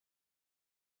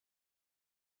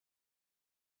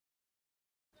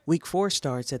Week 4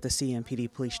 starts at the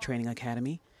CMPD Police Training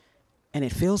Academy, and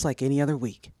it feels like any other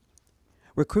week.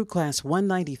 Recruit Class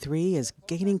 193 is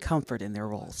gaining comfort in their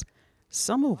roles,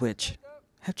 some of which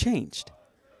have changed.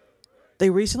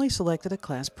 They recently selected a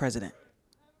class president,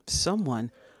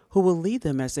 someone who will lead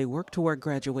them as they work toward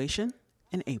graduation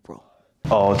in April.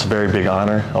 Oh, it's a very big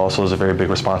honor. Also, it's a very big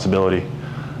responsibility.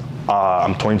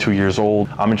 I'm 22 years old.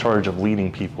 I'm in charge of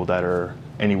leading people that are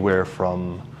anywhere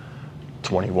from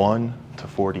 21 to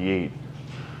 48.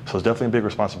 So it's definitely a big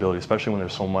responsibility, especially when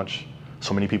there's so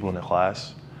many people in the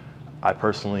class. I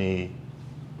personally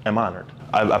am honored.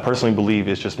 I personally believe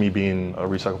it's just me being a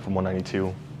recycle from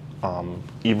 192.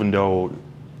 Even though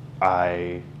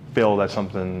I failed at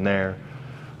something there,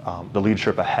 the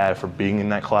leadership I had for being in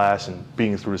that class and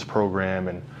being through this program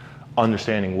and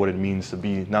understanding what it means to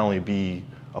be, not only be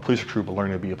a police recruit, but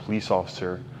learning to be a police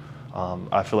officer.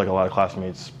 I feel like a lot of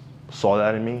classmates saw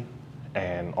that in me,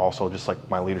 and also just like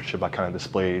my leadership I kind of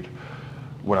displayed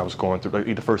when I was going through,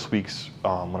 like the first weeks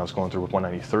when I was going through with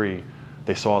 193,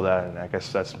 they saw that, and I guess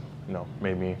that's,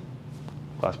 made me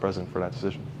class president for that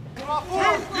decision.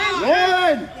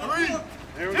 One!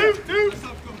 Two!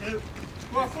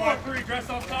 Four, three, dress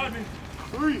off timing.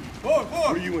 3, 4.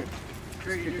 Where you in?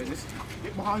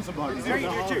 Get behind somebody. You're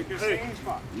staying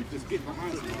spot. You just get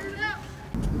behind somebody.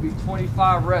 It'll be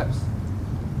 25 reps.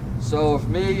 So if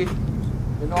me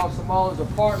and Officer Mullins are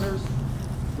partners,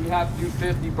 we have to do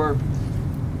 50 burpees,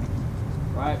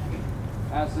 right?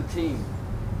 As a team.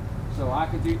 So I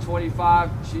can do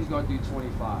 25, she's gonna do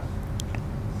 25.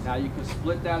 Now you can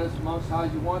split that as amongst how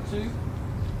you want to.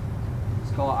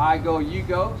 It's called I go, you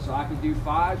go. So I can do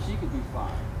 5, she can do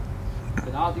 5.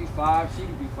 Then I'll do 5, she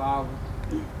can do 5.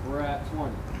 We're at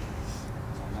 20.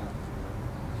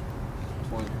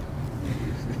 20.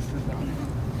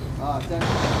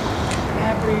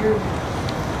 After your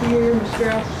Ms.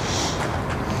 Strauss.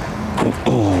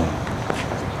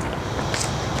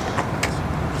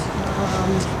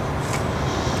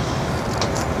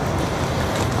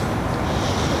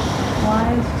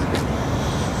 Lions.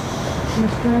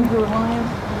 Ms. Strauss or Lions?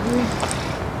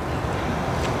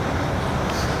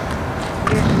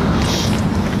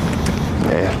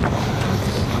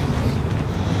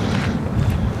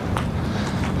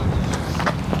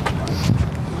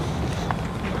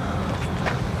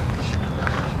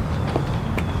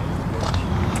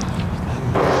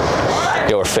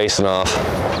 Yeah, we're facing off.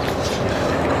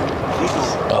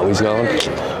 Oh, he's going.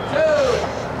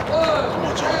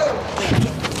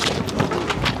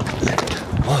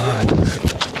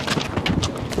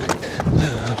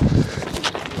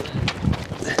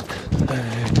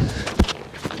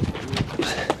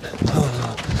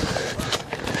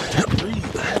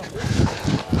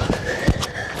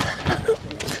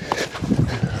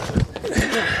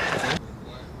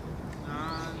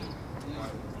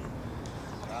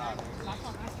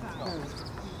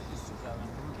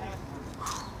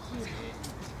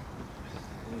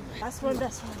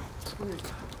 That's one.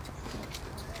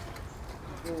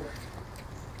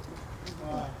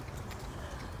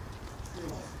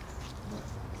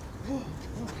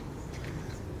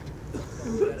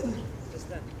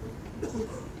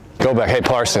 Go back. Hey,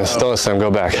 Parsons, don't listen to him.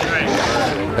 Go back.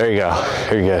 There you go.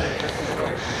 You're good.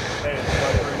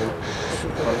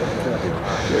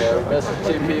 Yeah, we're missing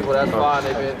 2 people. That's fine.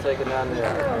 They've been taken down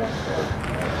there.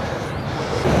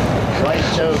 Right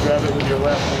toe, grab it with your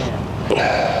left hand.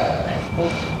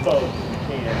 Hold both if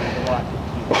you can.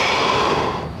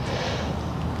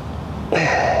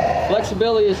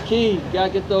 Flexibility is key. You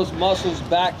gotta get those muscles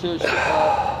back to its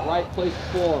right place to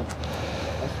form.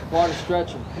 That's part of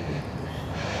stretching.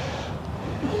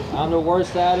 I'm the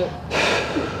worst at it.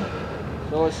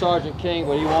 So is Sergeant King,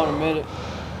 but he won't admit it.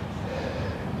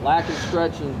 Lack of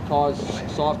stretching causes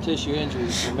soft tissue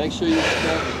injuries, so make sure you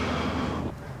stretch.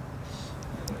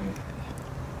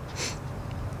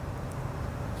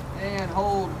 And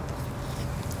hold.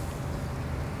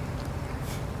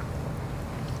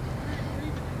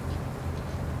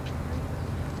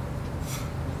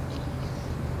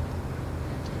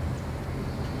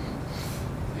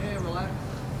 Yeah, relax.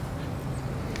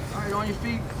 All right, on your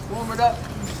feet, warm it up.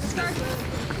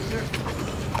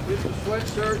 Get some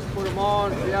sweatshirts, put them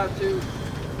on if you have to.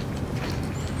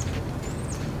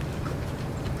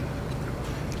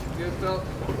 Good, Phil.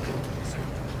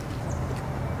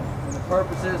 And the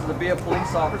purpose is to be a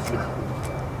police officer.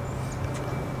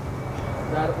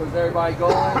 Was everybody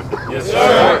going? Yes,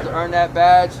 sir. To earn that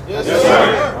badge? Yes,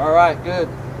 sir. All right, good.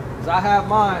 Because I have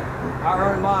mine. I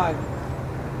earned mine.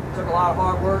 It took a lot of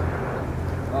hard work,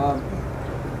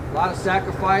 a lot of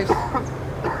sacrifice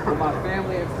for my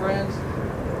family and friends.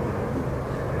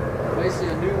 Basically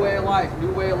a new way of life,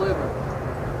 new way of living.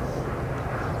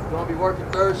 You're gonna be working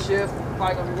third shift, you're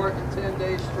probably gonna be working 10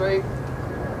 days straight,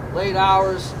 late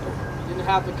hours. You didn't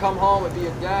have to come home and be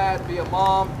a dad, be a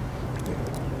mom.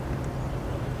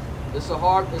 It's a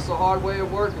hard way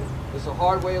of working. It's a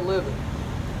hard way of living.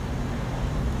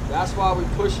 That's why we're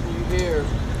pushing you here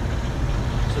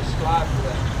to strive for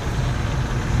that.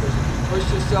 Because if you push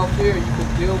yourself here, you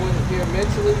can deal with it here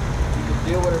mentally, you can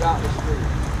deal with it out in the street.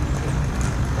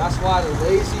 That's why the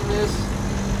laziness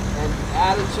and the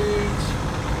attitudes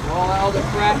and all that other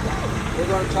crap, they're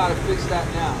going to try to fix that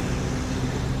now.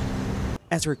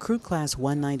 As Recruit Class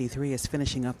 193 is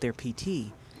finishing up their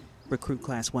PT, Recruit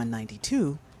Class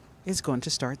 192 is going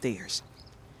to start theirs.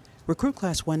 Recruit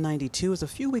Class 192 is a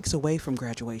few weeks away from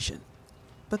graduation,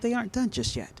 but they aren't done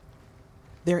just yet.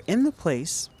 They're in the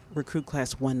place Recruit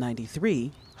Class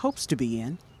 193 hopes to be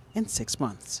in 6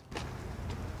 months.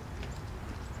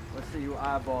 Let's see your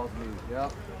eyeballs move,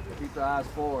 yep. Keep the eyes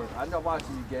forward. I know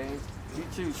watching you, Gaines. You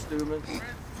too, Stewman.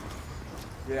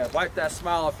 Yeah, wipe that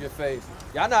smile off your face.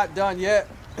 Y'all not done yet.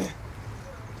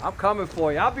 I'm coming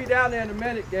for you. I'll be down there in a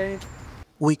minute, Gaines.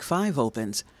 Week 5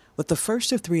 opens with the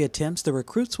first of 3 attempts the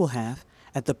recruits will have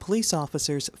at the police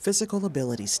officer's physical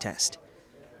abilities test.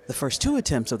 The first 2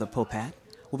 attempts of the POPAT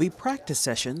will be practice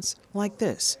sessions like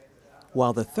this,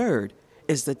 while the third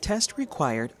is the test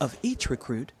required of each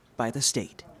recruit by the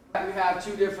state. We have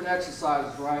 2 different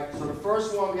exercises, right? So the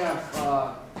first one we have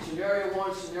scenario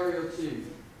 1, scenario 2.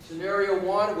 Scenario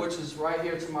 1, which is right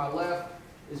here to my left,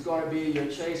 is going to be your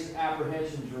chase and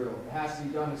apprehension drill. It has to be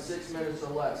done in 6 minutes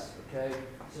or less, okay?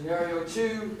 Scenario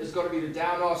 2 is going to be the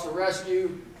down officer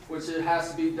rescue, which it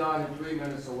has to be done in 3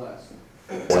 minutes or less.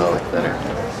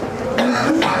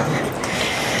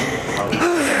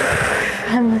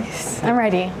 I'm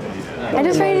ready. I'm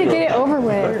just ready to get it over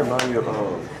with.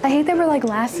 I hate that we're like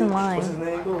last in line.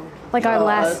 Like our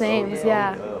last names,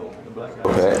 yeah.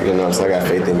 Okay, you know, so I got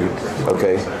faith in you.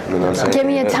 Okay, you know what I'm saying? Give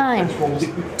me a time.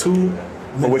 2.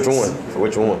 For which one? For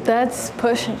which one? That's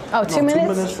pushing. Oh, 2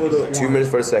 minutes? 2 minutes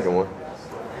for the second one.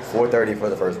 4:30 for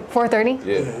the first one. 4:30?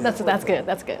 Yeah. That's good.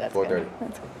 That's good. 4:30.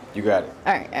 You got it.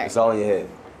 All right. It's all in your head.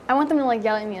 I want them to like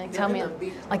yell at me, like tell me,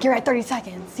 like you're at 30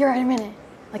 seconds, you're at a minute.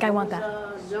 Like I want that.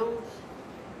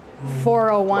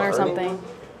 4:01 or something.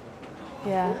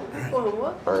 Yeah.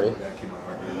 Alright.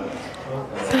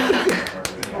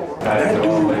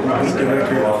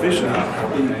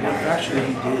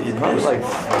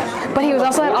 But he was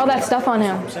also had all that stuff on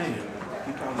him.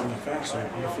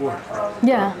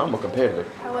 Yeah. I'm a competitor.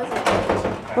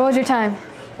 What was your time?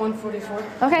 1:44.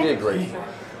 Okay. You did great.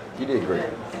 You did great.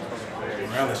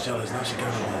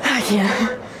 I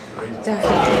can't.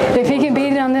 If he can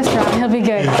beat it on this round, he'll be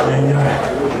good.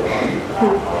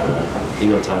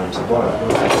 Ego time supply.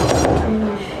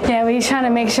 Yeah, but he's trying to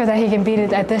make sure that he can beat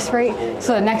it at this rate,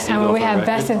 so the next time when we have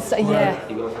best and stuff, yeah.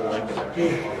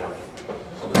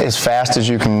 As fast as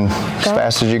you can,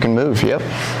 move. Yep.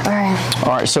 All right.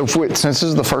 All right. So since this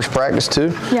is the first practice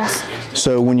too. Yes.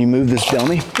 So when you move this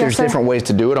dummy, there's sir. different ways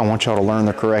to do it. I want y'all to learn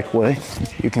the correct way.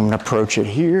 You can approach it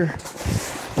here,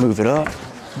 move it up,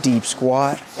 deep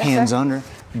squat, hands sir. under,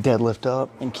 deadlift up,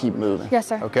 and keep moving. Yes,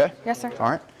 sir. Okay. Yes, sir. All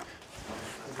right.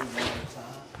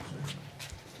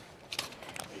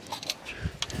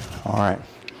 All right.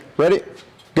 Ready?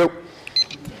 Go.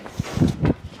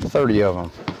 30 of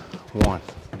them. 1,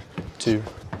 2,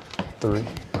 3,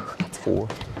 4,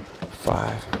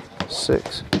 5,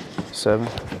 6, 7,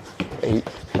 8,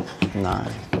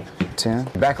 9, 10.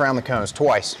 Back around the cones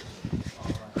twice.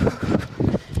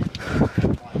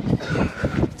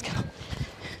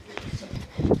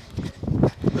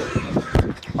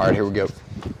 All right, here we go.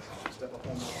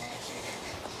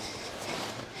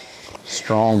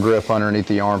 Strong grip underneath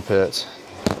the armpits.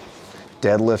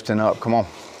 Deadlifting up, come on.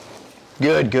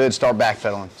 Good, good, start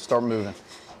backpedaling, start moving.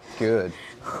 Good.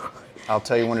 I'll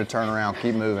tell you when to turn around,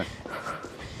 keep moving.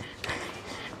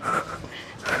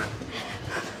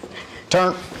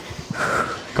 Turn.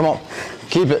 Come on,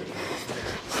 keep it.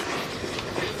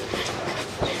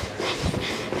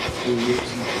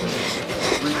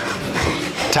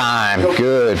 Time,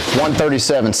 good.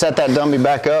 137, set that dummy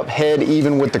back up, head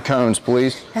even with the cones,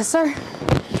 please. Yes, sir.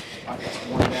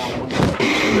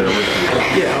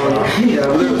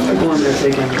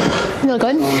 You look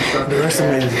good?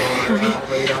 Underestimated.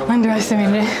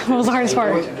 Underestimated. What was the hardest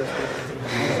part?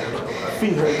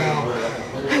 Feet hurt now.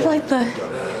 I feel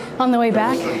like on the way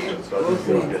back,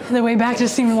 the way back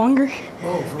just seemed longer.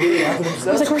 Oh, for real? I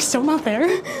was like, we're still not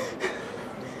there.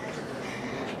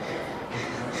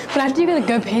 But after you get a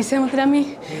good pace in with the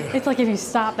dummy, it's like if you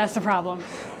stop, that's the problem.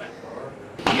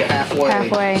 You get halfway,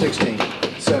 Halfway. 16,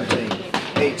 17,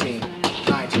 18,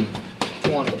 19,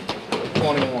 20,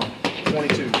 21,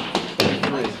 22,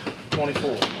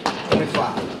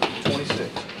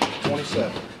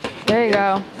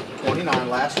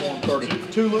 Last one,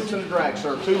 30. 2 loops and a drag,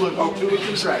 sir. 2 loops. Oh, 2 loops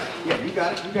and a drag. Yeah, you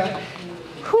got it. You got it.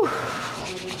 Whew.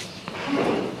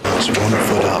 It's 1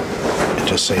 foot up and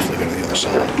just safely go to the other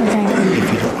side. Okay.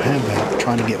 If you don't have that,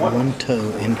 trying to get 1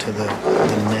 toe into the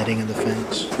netting of the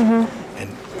fence and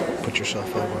put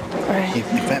yourself over. Right.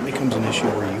 If that becomes an issue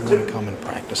where you want to come and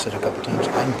practice it a couple times,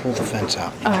 I can pull the fence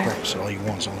out. You can practice it all you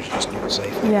want as long as you just do it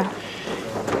safely. Yeah.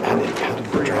 How did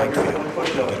the drag feel?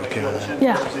 Did it okay on that?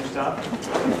 Yeah.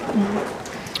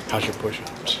 How's your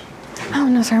push-ups? I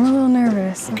don't know, sir. I'm a little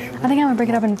nervous. Okay. I think I'm gonna break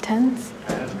it up in 10s.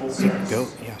 Go,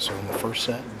 yeah, so in the first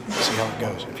set, see how it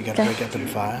goes. If you got to break up in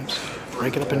 5s,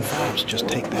 break it up in 5s. Just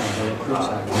take that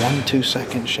 1 to 2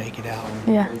 seconds, shake it out.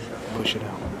 Yeah. Push it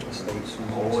out.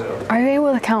 Are you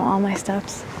able to count all my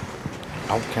steps?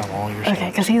 I'll count all your steps. Okay,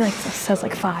 because he like says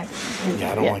like 5.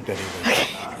 Yeah, I don't like that either. Okay,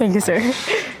 thank you, sir.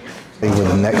 Where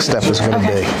the next step is going to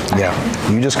be. Yeah,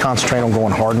 you just concentrate on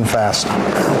going hard and fast.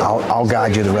 I'll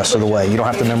guide you the rest of the way. You don't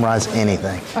have to memorize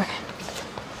anything. Okay.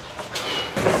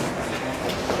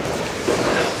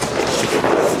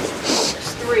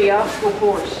 It's 3 obstacle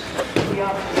course. 3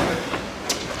 obstacles.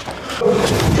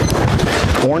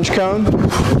 Orange cone,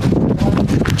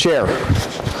 chair.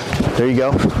 There you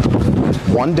go.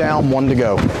 1 down, 1 to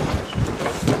go.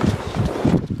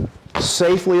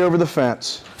 Safely over the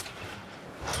fence.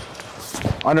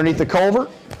 Underneath the culvert,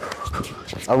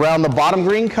 around the bottom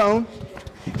green cone,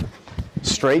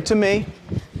 straight to me.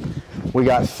 We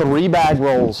got 3 bag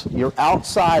rolls. Your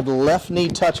outside left knee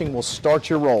touching will start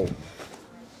your roll.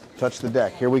 Touch the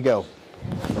deck. Here we go.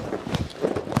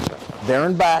 There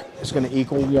and back is going to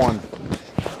equal 1.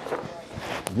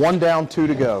 1 down, 2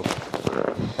 to go.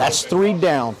 That's 3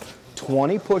 down.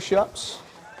 20 push-ups,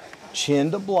 chin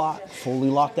to block,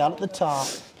 fully locked out at the top.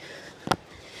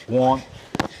 1,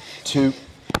 2,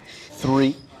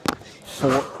 3, 4,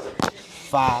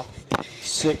 5,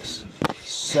 6,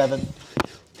 7,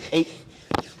 8,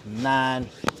 9,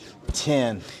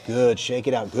 10. Good. Shake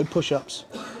it out. Good push-ups.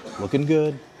 Looking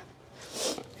good.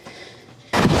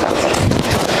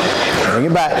 Bring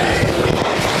it back.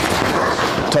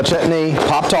 Touch that knee.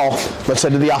 Pop tall. Let's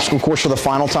head to the obstacle course for the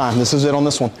final time. This is it on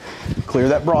this one. Clear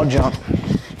that broad jump.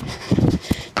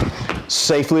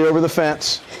 Safely over the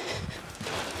fence.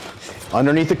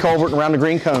 Underneath the culvert and around the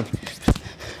green cone.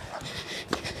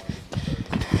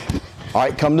 All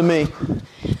right, come to me.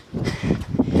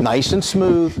 Nice and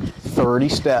smooth, 30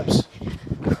 steps.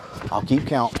 I'll keep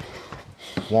count.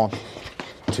 1,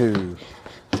 2,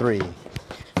 3,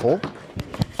 4,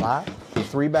 5,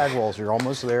 3 bag rolls. You're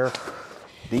almost there.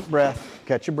 Deep breath,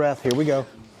 catch your breath. Here we go.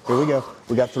 Here we go.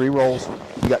 We got 3 rolls.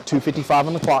 We got 2:55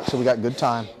 on the clock, so we got good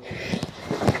time.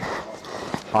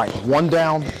 All right, 1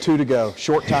 down, 2 to go.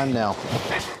 Short time now.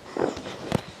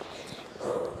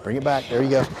 Bring it back. There you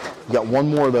go. You got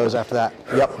 1 more of those after that.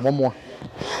 Yep, 1 more.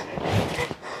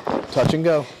 Touch and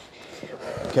go.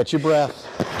 Catch your breath.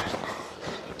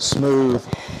 Smooth.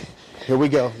 Here we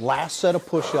go. Last set of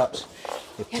push-ups.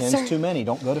 If 10's too many,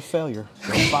 don't go to failure.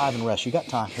 Go 5 and rest. You got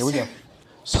time. Here we go.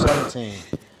 17,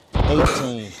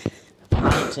 18,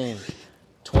 19,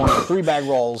 20. 3 bag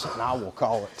rolls, and I will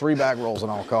call it. 3 bag rolls,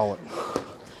 and I'll call it.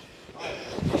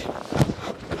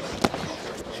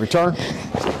 Return.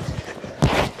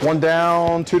 1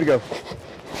 down, 2 to go.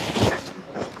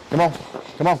 Come on,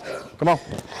 come on, come on.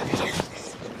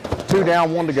 2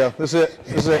 down, 1 to go. This is it,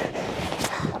 this is it.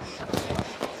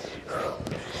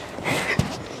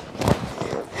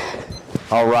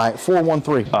 All right, 4, 1,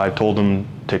 3. I told them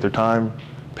take their time,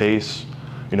 pace.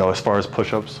 You know, as far as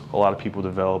push-ups, a lot of people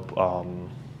develop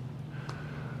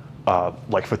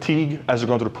like fatigue as you're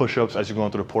going through the push-ups, as you're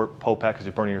going through the pull pack, because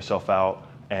you're burning yourself out.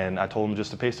 And I told them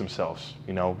just to pace themselves.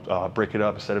 You know, break it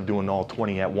up instead of doing all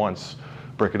 20 at once.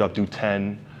 Break it up, do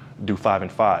 10, do 5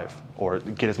 and 5, or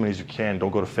get as many as you can.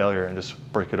 Don't go to failure and just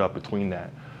break it up between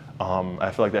that. I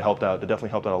feel like that helped out. That definitely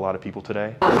helped out a lot of people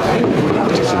today. Come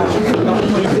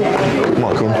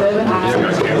on, Coon.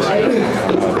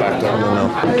 No.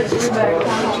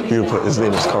 You put his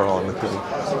name is Carl on the thing.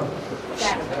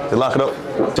 They lock it up.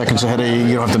 Seconds ahead of you.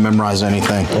 You don't have to memorize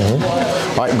anything.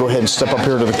 All right, go ahead and step up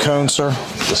here to the cone, sir.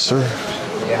 Yes, sir.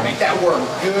 Yeah, make that work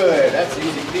good. That's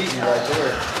easy peasy right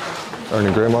there.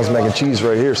 Earning grandma's mac and cheese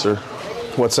right here, sir.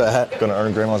 What's that? Gonna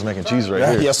earn grandma's mac and cheese right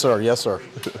here. Yes, sir. Yes, sir.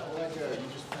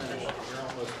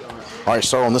 All right,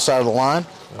 so on this side of the line.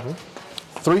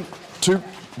 3, 2,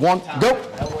 1, go.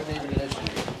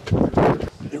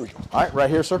 Here we go. All right, right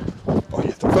here, sir.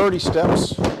 30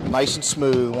 steps, nice and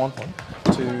smooth. 1,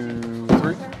 2,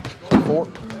 3, 4,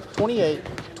 28,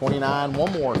 29,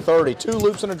 1 more, 30. 2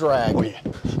 loops and a drag. Oh, yeah.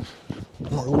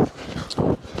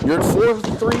 You're at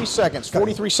 43 seconds,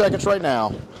 43 seconds right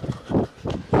now.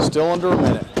 Still under a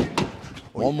minute.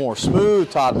 One more.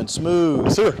 Smooth, Todman, smooth.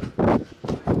 Yes, sir.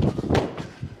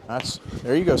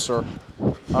 There you go, sir.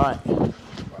 All right.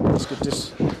 Let's get this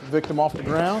victim off the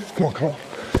ground. Come on, come on.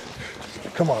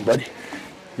 Come on, buddy.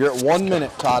 You're at 1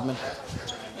 minute, Todman.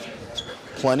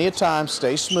 Plenty of time.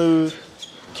 Stay smooth.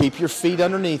 Keep your feet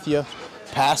underneath you.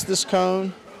 Pass this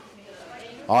cone.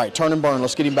 All right, turn and burn.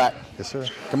 Let's get him back. Yes, sir.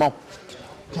 Come on.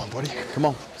 Come on, buddy. Come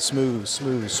on. Smooth,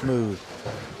 smooth, smooth.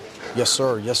 Yes,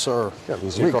 sir. Yes, sir. Get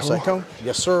across that cone.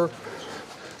 Yes, sir.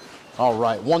 All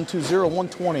right. 120,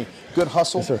 120. Good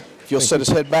hustle. Yes, sir. If you'll set his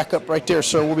head back up right there,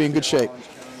 sir, we'll be in good shape.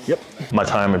 Yep. My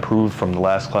time improved from the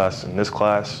last class and this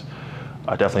class.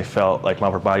 I definitely felt like my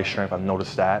upper body strength, I've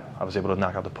noticed that. I was able to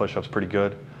knock out the push-ups pretty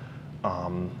good.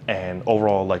 And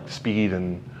overall, like the speed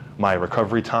and my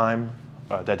recovery time,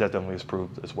 that definitely has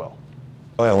improved as well.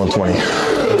 Oh yeah,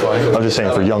 120. I'm just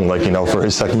saying for Young, like, you know, for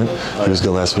his segment, he was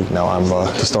good last week. Now I'm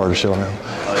the star of the show now.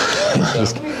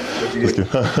 Just kidding.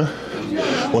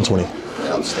 120.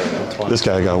 This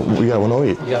guy we got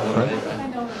 108. Right?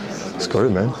 It's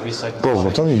good, man. Bro,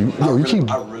 I'm telling you, yo, you keep.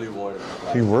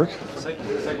 You work?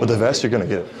 With the vest, you're gonna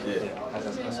get it.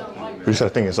 You just gotta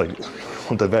think, it's like,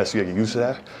 with the vest, you gotta get used to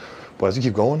that. But as you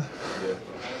keep going,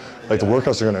 like the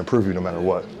workouts are gonna improve you no matter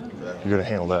what. You're gonna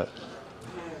handle that.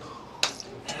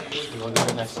 You want to do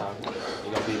it next time?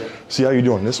 You gonna beat it? See how you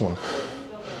doing this one?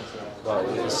 Well,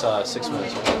 it's 6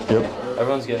 minutes. Yep.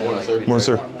 Everyone's getting it like 3:30. Morning,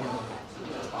 sir.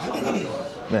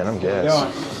 Man, I'm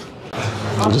gassed.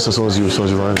 So just as soon as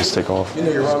you run, just take off. You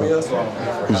know you're wrong, yes?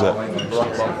 Who's that?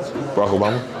 Barack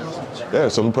Obama? Yeah,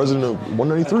 so I'm president of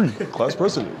 193, class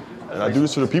president. And I do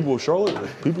this for the people of Charlotte, the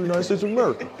people of the United States of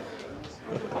America.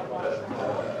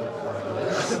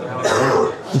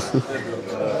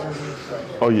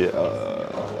 Oh yeah,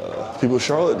 people of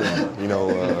Charlotte, you know,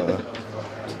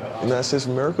 United States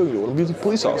of America, you want to be the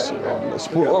police officer,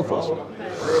 support law enforcement.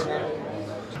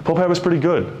 POPAT was pretty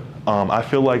good. I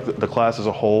feel like the class as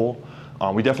a whole,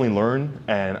 we definitely learned,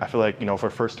 and I feel like, you know, for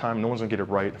the first time, no one's gonna get it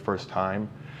right the first time.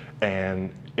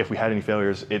 And if we had any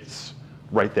failures, it's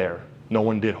right there. No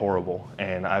one did horrible,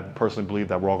 and I personally believe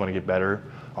that we're all gonna get better.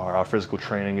 Our physical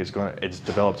training it's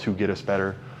developed to get us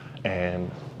better, and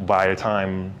by the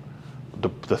time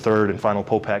the third and final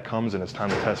POPAT comes and it's time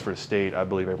to test for the state, I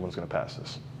believe everyone's gonna pass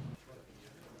this.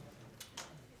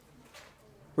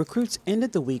 Recruits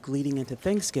ended the week leading into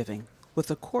Thanksgiving with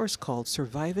a course called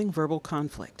Surviving Verbal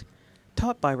Conflict,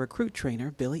 taught by recruit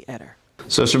trainer Billy Etter.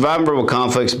 So surviving verbal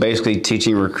conflicts, basically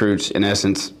teaching recruits, in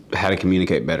essence, how to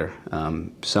communicate better.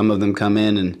 Some of them come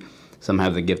in and some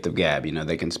have the gift of gab. You know,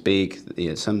 they can speak,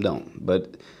 some don't.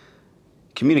 But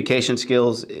communication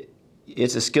skills,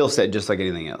 it's a skill set just like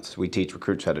anything else. We teach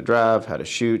recruits how to drive, how to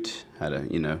shoot, how to,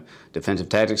 you know, defensive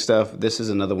tactics stuff. This is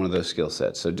another one of those skill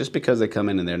sets. So just because they come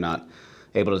in and they're not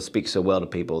able to speak so well to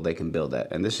people, they can build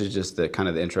that. And this is just the kind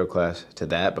of the intro class to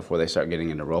that before they start getting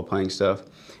into role-playing stuff.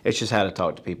 It's just how to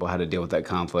talk to people, how to deal with that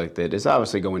conflict that is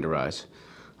obviously going to rise.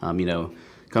 You know,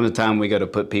 comes a time we go to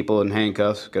put people in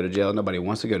handcuffs, go to jail. Nobody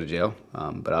wants to go to jail,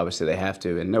 but obviously they have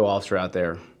to. And no officer out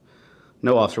there,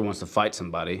 no officer wants to fight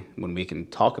somebody when we can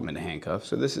talk them into handcuffs.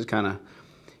 So this is kind of,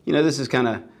 you know, this is kind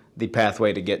of the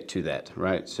pathway to get to that,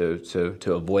 right? So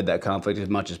to avoid that conflict as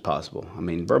much as possible. I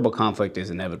mean, verbal conflict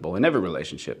is inevitable in every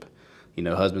relationship. You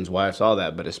know, husbands, wives, all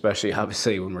that, but especially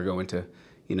obviously when we're going to,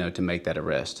 you know, to make that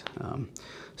arrest.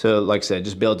 So like I said,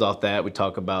 just builds off that. We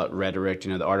talk about rhetoric,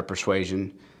 you know, the art of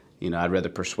persuasion. You know, I'd rather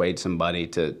persuade somebody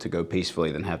to go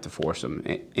peacefully than have to force them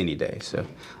any day. So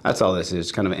that's all this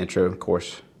is, kind of an intro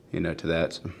course, you know, to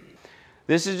that. So.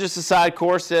 This is just a side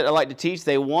course that I like to teach.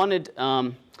 They wanted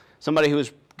somebody who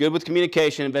was good with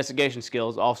communication, investigation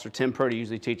skills. Officer Tim Purdy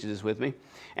usually teaches this with me.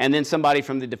 And then somebody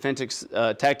from the defensive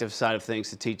tactical side of things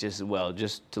to teach this as well,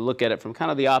 just to look at it from kind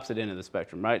of the opposite end of the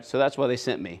spectrum, right? So that's why they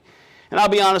sent me. And I'll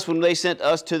be honest, when they sent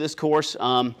us to this course,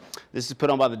 this is put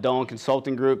on by the Dolan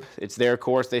Consulting Group. It's their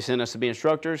course. They sent us to be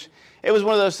instructors. It was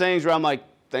one of those things where I'm like,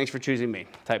 thanks for choosing me,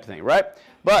 type of thing, right?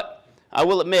 But I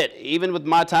will admit, even with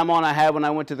my time on I had when I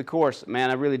went to the course, man,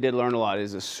 I really did learn a lot. It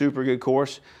is a super good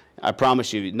course. I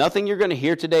promise you. Nothing you're going to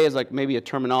hear today is like maybe a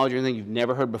terminology or anything you've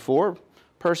never heard before,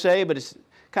 per se, but it's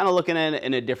kind of looking at it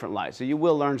in a different light. So you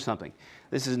will learn something.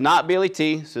 This is not BLET,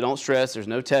 so don't stress. There's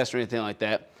no test or anything like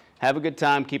that. Have a good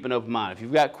time, keep an open mind. If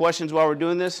you've got questions while we're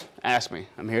doing this, ask me.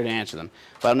 I'm here to answer them.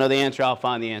 If I don't know the answer, I'll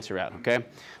find the answer out, okay?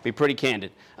 Be pretty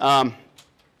candid.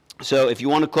 So if you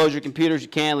want to close your computers, you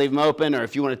can, leave them open, or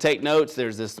if you want to take notes,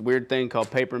 there's this weird thing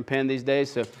called paper and pen these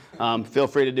days, so feel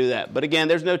free to do that. But again,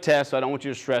 there's no test, so I don't want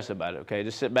you to stress about it, okay?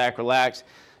 Just sit back, relax.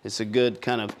 It's a good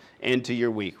kind of end to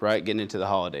your week, right? Getting into the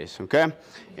holidays, okay?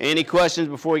 Any questions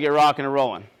before we get rocking and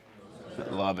rolling?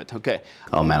 Love it. Okay.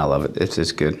 Oh man, I love it.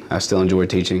 It's good. I still enjoy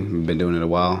teaching. I've been doing it a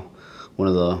while. One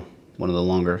of the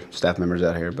longer staff members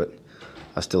out here, but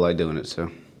I still like doing it, so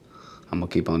I'm gonna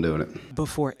keep on doing it.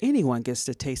 Before anyone gets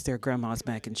to taste their grandma's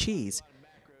mac and cheese,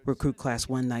 Recruit Class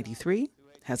 193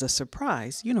 has a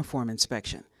surprise uniform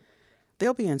inspection.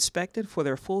 They'll be inspected for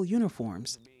their full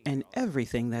uniforms and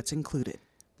everything that's included.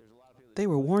 They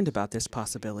were warned about this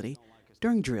possibility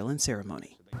during drill and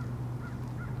ceremony.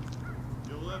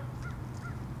 Your left.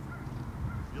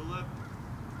 Your left.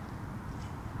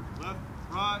 Left,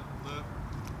 right, left.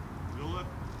 Your left.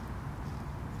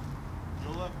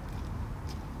 Your left.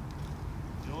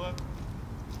 Your left.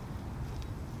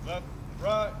 Left,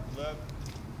 right, left.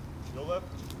 Your left.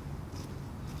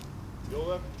 Your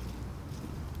left.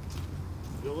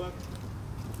 Your left.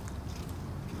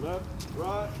 Left,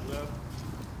 right, left.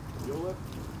 Your left.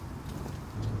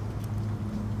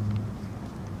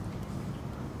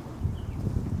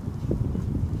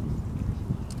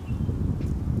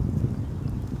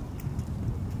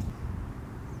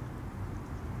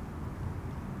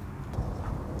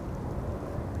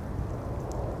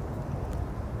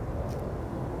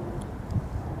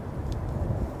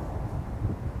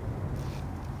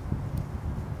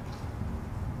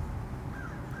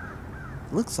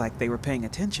 Looks like they were paying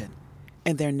attention,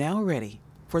 and they're now ready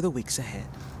for the weeks ahead.